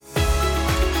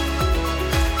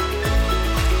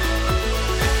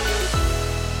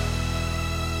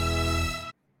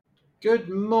Good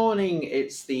morning.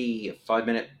 It's the 5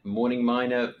 Minute Morning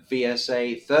Miner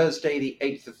VSA, Thursday, the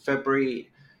 8th of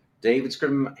February. David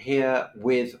Scrim here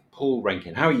with Paul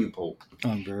Rankin. How are you, Paul?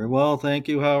 I'm very well, thank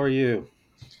you. How are you?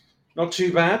 Not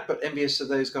too bad, but envious of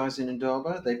those guys in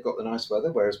Indaba. They've got the nice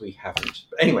weather, whereas we haven't.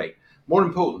 But anyway, more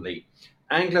importantly,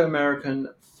 Anglo American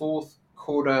fourth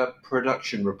quarter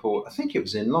production report. I think it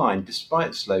was in line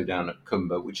despite the slowdown at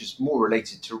Kumba, which is more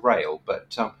related to rail.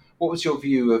 But what was your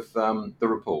view of the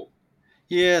report?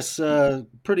 Yes,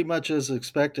 pretty much as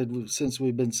expected, since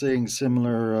we've been seeing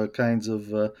similar kinds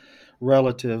of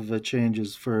relative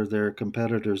changes for their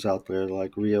competitors out there,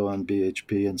 like Rio and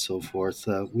BHP and so forth.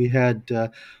 We had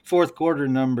fourth quarter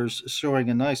numbers showing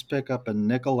a nice pickup in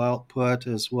nickel output,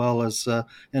 as well as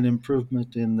an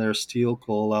improvement in their steel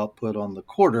coal output on the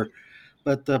quarter.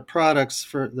 But the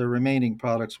remaining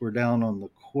products were down on the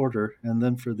quarter. And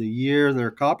then for the year,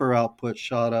 their copper output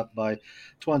shot up by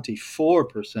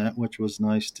 24%, which was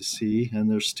nice to see.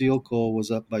 And their steel coal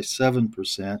was up by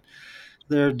 7%.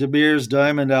 Their De Beers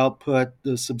diamond output,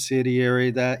 the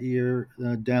subsidiary that year,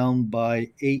 down by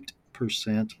 8%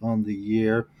 on the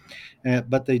year.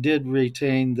 But they did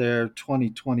retain their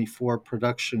 2024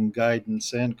 production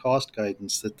guidance and cost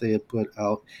guidance that they had put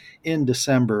out in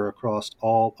December across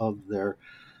all of their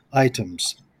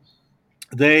items.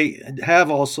 They have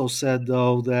also said,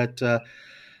 though, that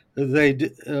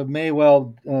may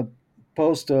well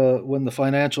post when the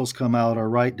financials come out a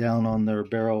write down on their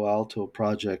Barro Alto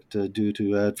project due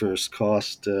to adverse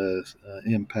cost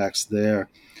impacts there.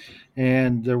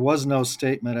 And there was no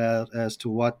statement as to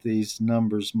what these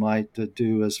numbers might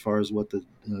do as far as what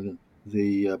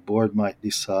the board might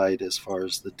decide as far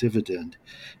as the dividend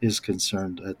is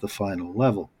concerned at the final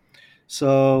level.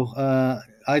 So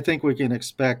I think we can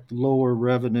expect lower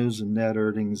revenues and net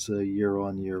earnings year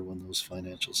on year when those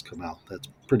financials come out. That's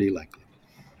pretty likely.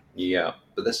 Yeah,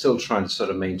 but they're still trying to sort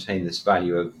of maintain this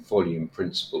value of volume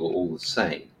principle all the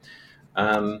same.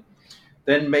 Um,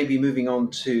 then maybe moving on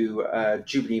to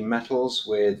Jubilee Metals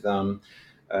with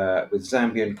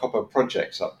Zambian copper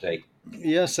projects update.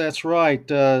 Yes, that's right.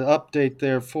 Update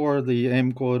there for the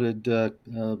AIM quoted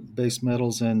base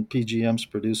metals and PGMs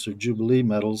producer Jubilee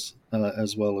Metals,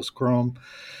 as well as chrome.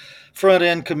 Front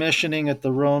end commissioning at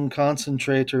the Roan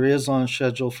concentrator is on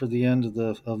schedule for the end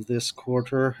of this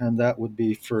quarter, and that would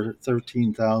be for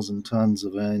 13,000 tons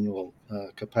of annual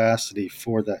capacity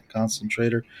for that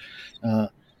concentrator. Uh,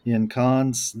 in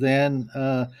cons, then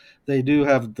they do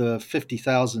have the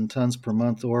 50,000 tons per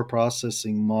month ore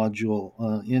processing module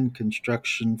in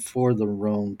construction for the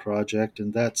Roan project,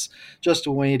 and that's just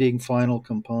awaiting final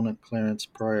component clearance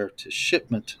prior to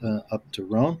shipment up to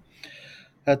Roan.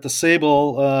 At the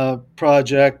Sable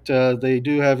project, they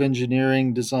do have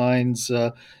engineering designs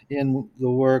in the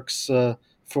works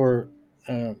for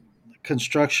uh,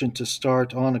 construction to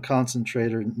start on a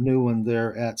concentrator, new one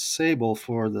there at Sable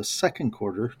for the second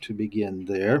quarter to begin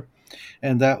there.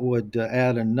 And that would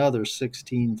add another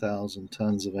 16,000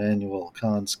 tons of annual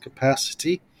cons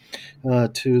capacity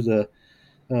to the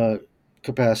uh,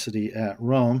 capacity at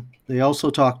Rome. They also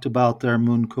talked about their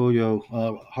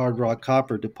Munkoyo hard rock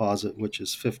copper deposit, which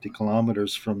is 50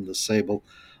 kilometers from the Sable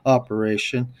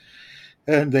operation.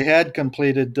 And they had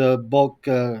completed bulk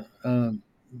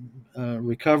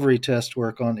recovery test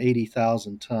work on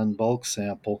 80,000 ton bulk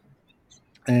sample.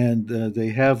 And they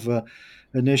have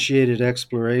initiated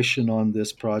exploration on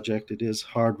this project. It is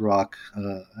hard rock,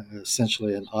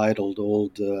 essentially an idled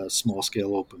old small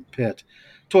scale open pit.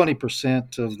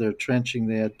 20% of their trenching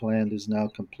they had planned is now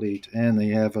complete, and they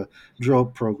have a drill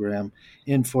program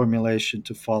in formulation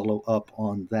to follow up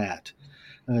on that.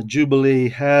 Jubilee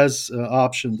has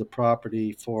optioned the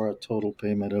property for a total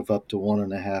payment of up to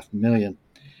 $1.5 million,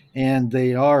 and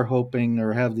they are hoping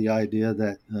or have the idea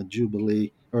that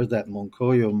Jubilee or that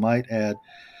Moncoyo might add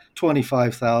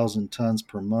 25,000 tons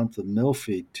per month of mill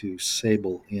feed to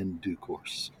Sable in due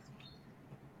course.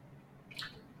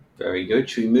 Very good.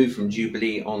 Should we move from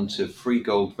Jubilee on to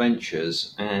Freegold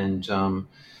Ventures and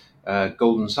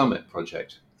Golden Summit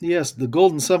project? Yes, the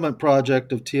Golden Summit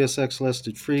project of TSX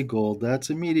listed Freegold, that's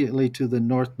immediately to the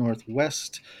north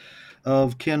northwest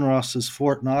of Kinross's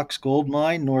Fort Knox gold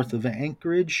mine north of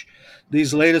Anchorage.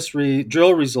 These latest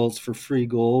drill results for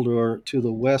Freegold are to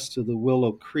the west of the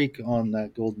Willow Creek on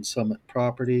that Golden Summit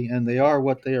property, and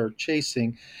what they are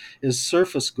chasing is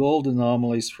surface gold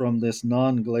anomalies from this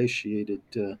non-glaciated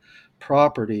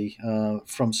property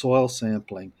from soil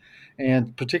sampling,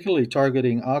 and particularly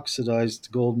targeting oxidized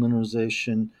gold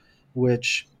mineralization,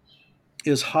 which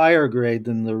is higher grade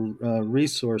than the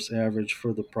resource average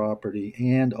for the property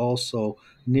and also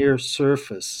near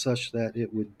surface, such that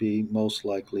it would be most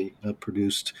likely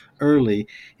produced early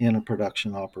in a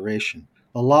production operation.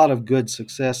 A lot of good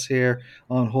success here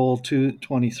on hole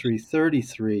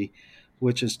 2333,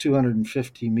 which is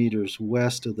 250 meters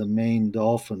west of the main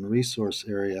Dolphin resource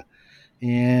area,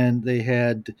 and they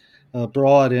had a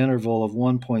broad interval of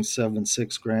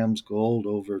 1.76 grams gold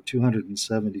over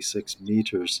 276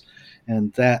 meters.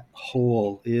 And that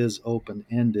hole is open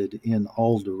ended in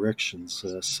all directions.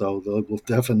 So they will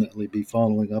definitely be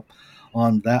following up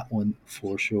on that one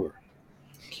for sure.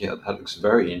 Yeah, that looks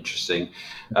very interesting.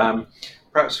 Um,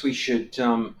 Perhaps we should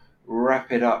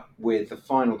wrap it up with a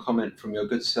final comment from your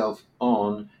good self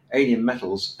on alien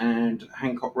metals and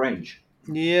Hancock Range.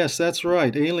 Yes, that's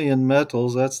right. Alien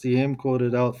Metals, that's the AIM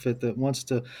quoted outfit that wants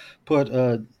to put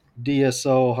a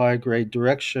DSO high grade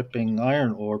direct shipping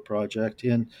iron ore project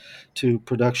into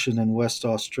production in West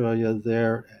Australia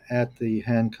there at the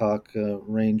Hancock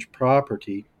Range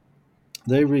property.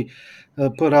 They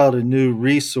put out a new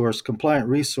compliant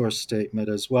resource statement,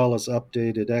 as well as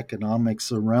updated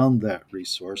economics around that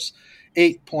resource.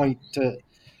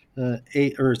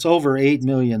 8.8, or it's over 8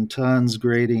 million tons,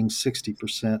 grading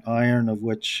 60% iron, of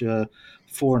which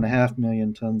 4.5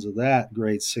 million tons of that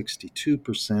grades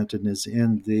 62% and is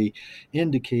in the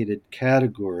indicated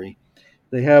category.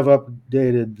 They have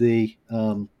updated the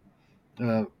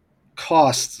uh,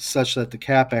 costs such that the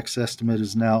capex estimate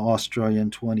is now Australian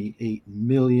 28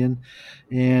 million,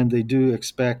 and they do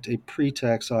expect a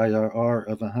pre-tax IRR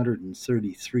of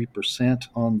 133%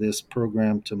 on this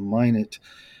program to mine it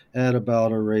at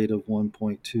about a rate of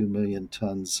 1.2 million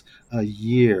tons a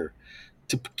year.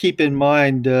 To keep in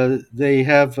mind, they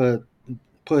have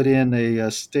put in a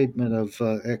statement of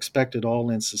expected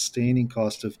all-in sustaining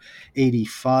cost of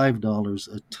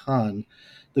 $85 a ton.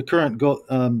 The current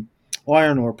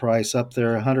iron ore price up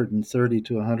there $130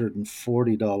 to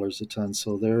 $140 a ton,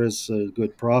 so there is a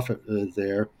good profit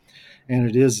there. And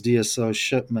it is DSO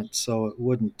shipment, so it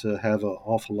wouldn't have an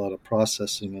awful lot of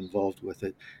processing involved with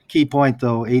it. Key point,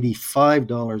 though,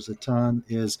 $85 a ton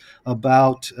is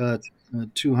about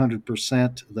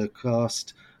 200% the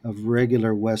cost of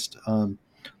regular West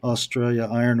Australia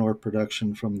iron ore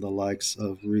production from the likes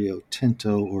of Rio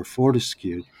Tinto or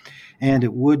Fortescue, and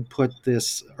it would put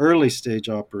this early stage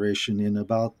operation in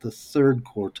about the third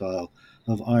quartile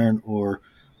of iron ore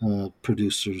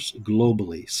producers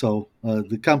globally. So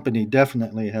the company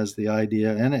definitely has the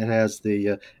idea, and it has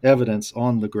the evidence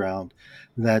on the ground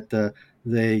that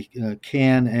they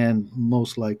can and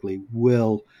most likely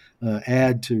will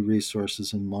add to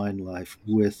resources and mine life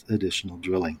with additional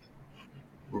drilling.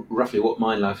 Roughly, what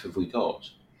mine life have we got?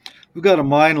 We've got a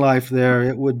mine life there.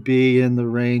 It would be in the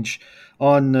range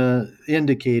on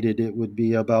indicated, it would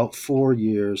be about 4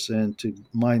 years, and to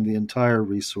mine the entire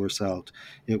resource out,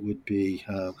 it would be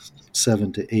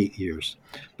 7 to 8 years.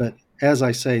 But as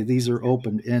I say, these are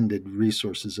open ended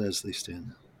resources as they stand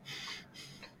now.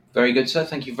 Very good, sir.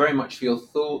 Thank you very much for your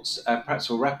thoughts. Perhaps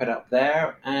we'll wrap it up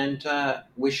there and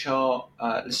wish our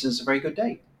listeners a very good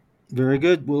day. Very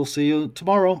good. We'll see you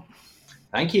tomorrow.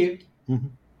 Thank you.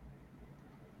 Mhm.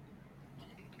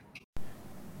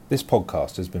 This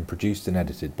podcast has been produced and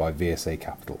edited by VSA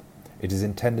Capital. It is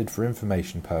intended for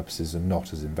information purposes and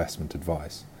not as investment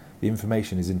advice. The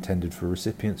information is intended for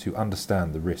recipients who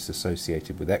understand the risks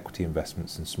associated with equity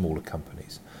investments in smaller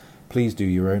companies. Please do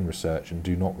your own research and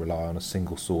do not rely on a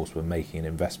single source when making an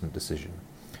investment decision.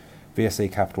 VSA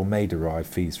Capital may derive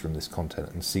fees from this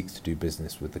content and seeks to do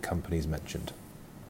business with the companies mentioned.